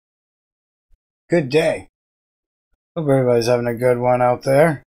Good day. Hope everybody's having a good one out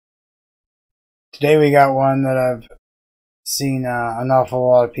there. Today we got one that I've seen an awful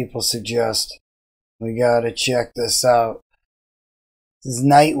lot of people suggest. We gotta check this out. This is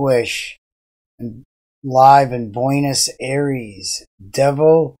NIGHTWISH, and live in Buenos Aires.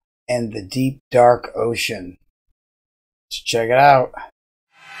 Devil and the Deep Dark Ocean. Let's check it out.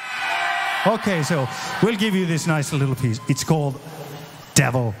 Okay, so we'll give you this nice little piece. It's called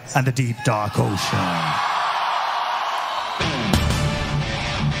Devil and the Deep Dark Ocean.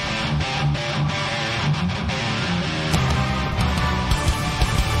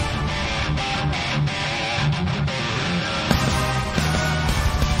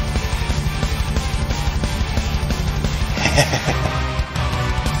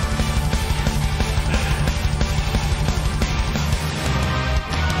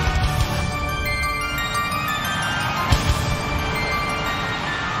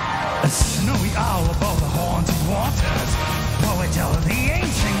 A snowy owl above the haunted waters, poet of the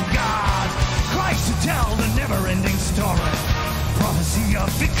ancient gods, cries to tell the never-ending story, prophecy of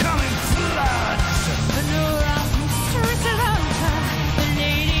becoming floods. The new rock mysteries Atlanta, the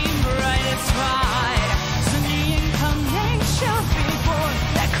lady brightest ride, so the incarnation before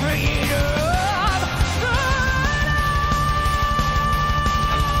the creator of the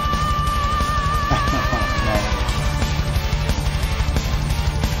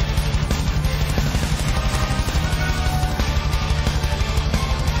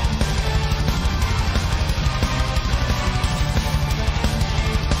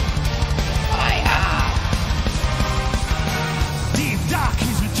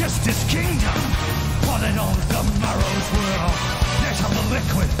Justice Kingdom, what it owns the marrow's world. There's all the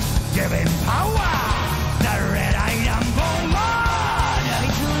liquid, giving power, the red item blood.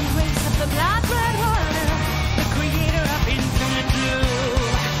 fatal embrace of the blood red water, the creator of infinite blue.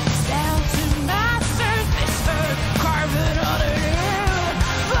 Sell to masters this earth, carving on it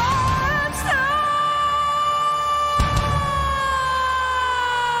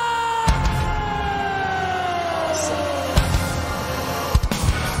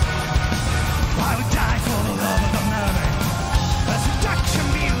I would die for the love of the mermaid, a seduction,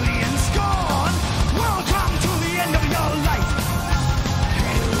 beauty, and scorn. Welcome to the end of your life.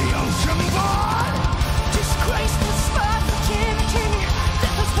 Hail the ocean born. disgrace the spot virginity,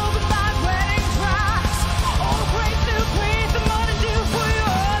 death was spoken by wedding tracks. All praise to create the modern do for you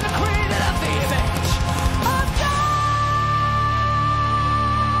are the creator of the image of God.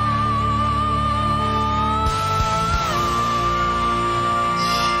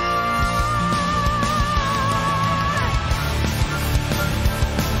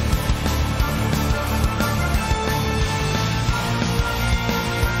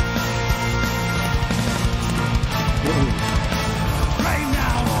 Right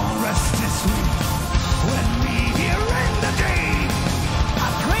now all rest is sweet when we here in the deep. I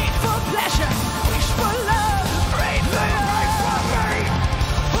prayed for pleasure, wish for love, prayed for life for me.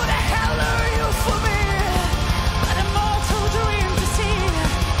 Who the hell are you for me? An immortal dream to see.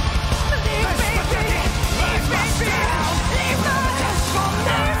 Leave me be, leave me be, leave me, leave me.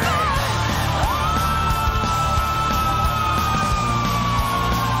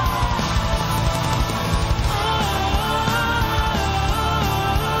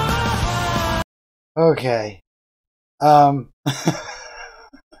 Okay.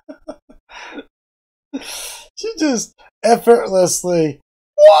 She just effortlessly.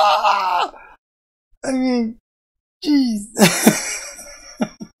 Wah! I mean, jeez.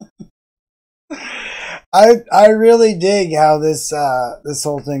 I really dig how this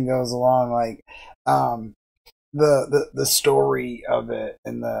whole thing goes along. Like, the story of it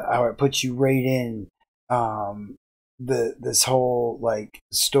and how it puts you right in this whole like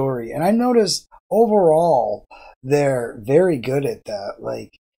story. And I noticed overall they're very good at that.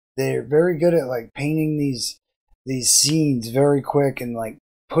 Like, they're very good at like painting these scenes very quick and like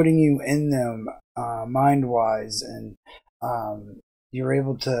putting you in them mind wise, and you're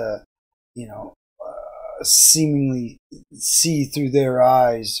able to, you know, seemingly see through their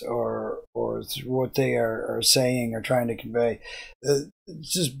eyes or through what they are saying or trying to convey. It's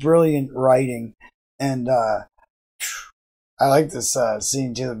just brilliant writing. And I like this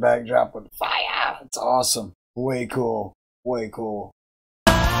scene to the backdrop with fire. It's awesome. Way cool. Way cool.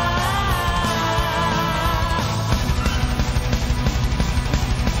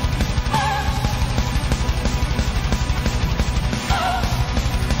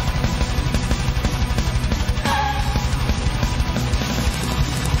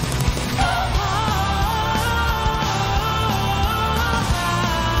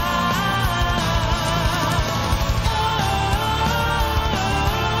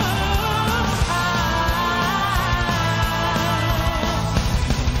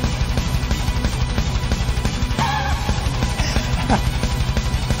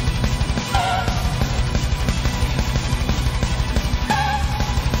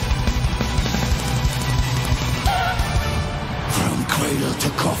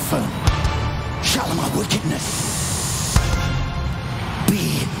 madness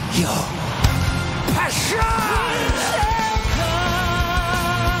be your passion.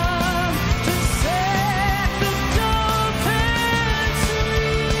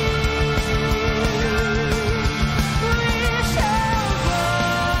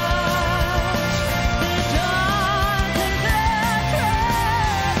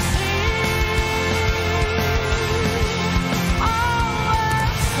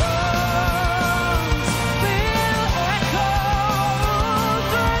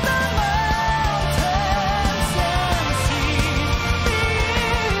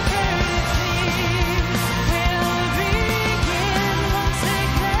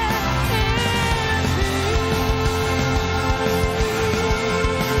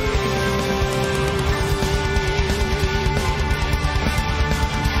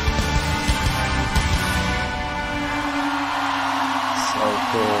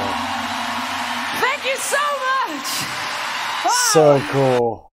 Thank you so much. So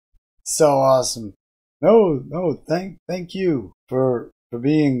cool. So awesome. No, thank you for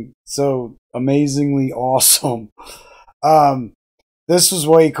being so amazingly awesome. This was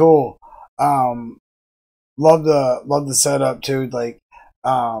way cool. Love the setup too. Like,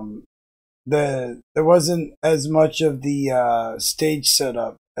 there wasn't as much of the stage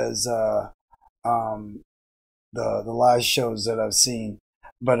setup as the last shows that I've seen,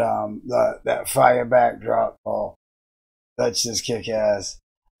 but that fire backdrop, oh, that's just kick ass.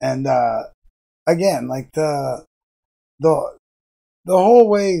 And again, like the whole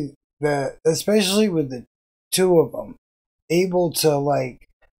way that, especially with the two of them, able to like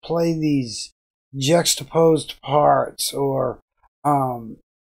play these juxtaposed parts, or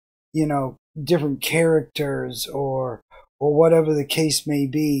you know, different characters, or whatever the case may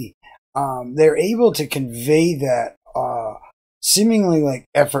be, they're able to convey that seemingly like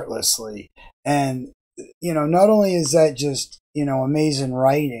effortlessly. And you know, not only is that just, you know, amazing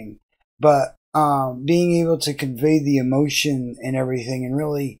writing, but being able to convey the emotion and everything, and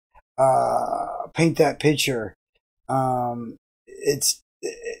really paint that picture. They're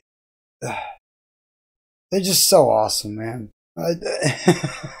just so awesome, man.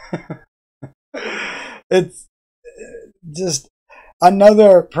 It's just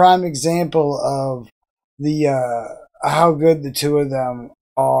another prime example of the how good the two of them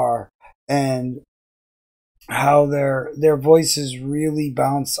are, and how their voices really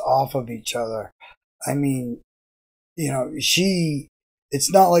bounce off of each other. I mean, you know, it's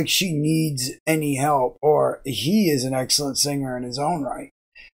not like she needs any help, or he is an excellent singer in his own right.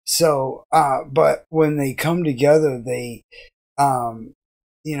 So, but when they come together, they,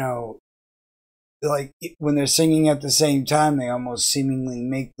 you know, like when they're singing at the same time, they almost seemingly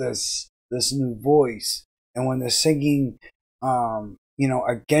make this new voice. And when they're singing, you know,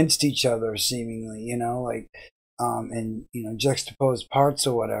 against each other, seemingly, you know, like, and you know, juxtaposed parts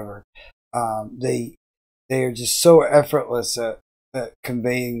or whatever, they are just so effortless at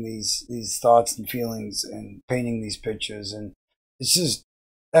conveying these thoughts and feelings and painting these pictures, and it's just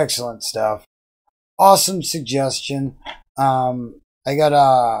excellent stuff. Awesome suggestion. I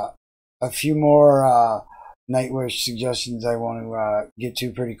got a few more Nightwish suggestions I want to get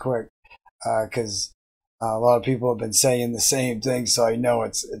to pretty quick, because a lot of people have been saying the same thing, so I know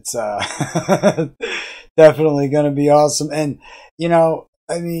it's definitely going to be awesome. And you know,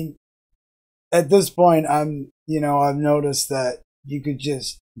 I mean, at this point, I've noticed that you could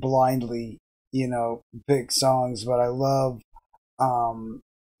just blindly, you know, pick songs, but I love,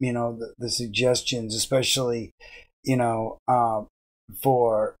 you know, the suggestions, especially, you know,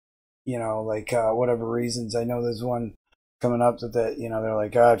 for, you know, like, whatever reasons. I know there's one coming up that, you know, they're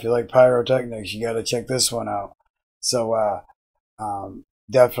like, if you like pyrotechnics, you got to check this one out. So,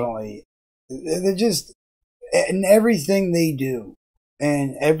 definitely, they're just, and everything they do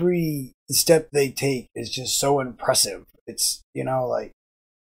and every step they take is just so impressive. It's, you know, like,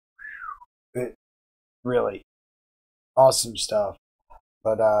 it really awesome stuff.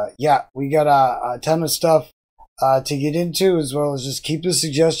 But yeah, we got a ton of stuff to get into, as well as just keep the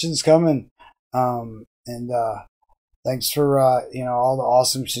suggestions coming. And thanks for you know, all the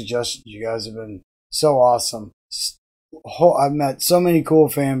awesome suggestions. You guys have been so awesome. I've met so many cool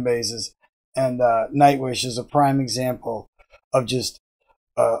fan bases, and Nightwish is a prime example of just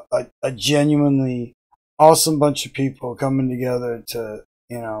a genuinely awesome bunch of people coming together to,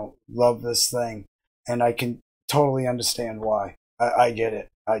 you know, love this thing. And I can totally understand why. I get it.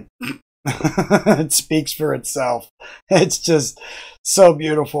 It speaks for itself. It's just so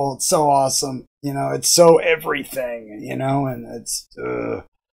beautiful. It's so awesome. You know, it's so everything, you know, and it's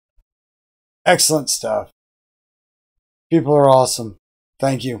excellent stuff. People are awesome.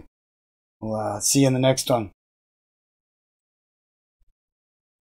 Thank you. We'll see you in the next one.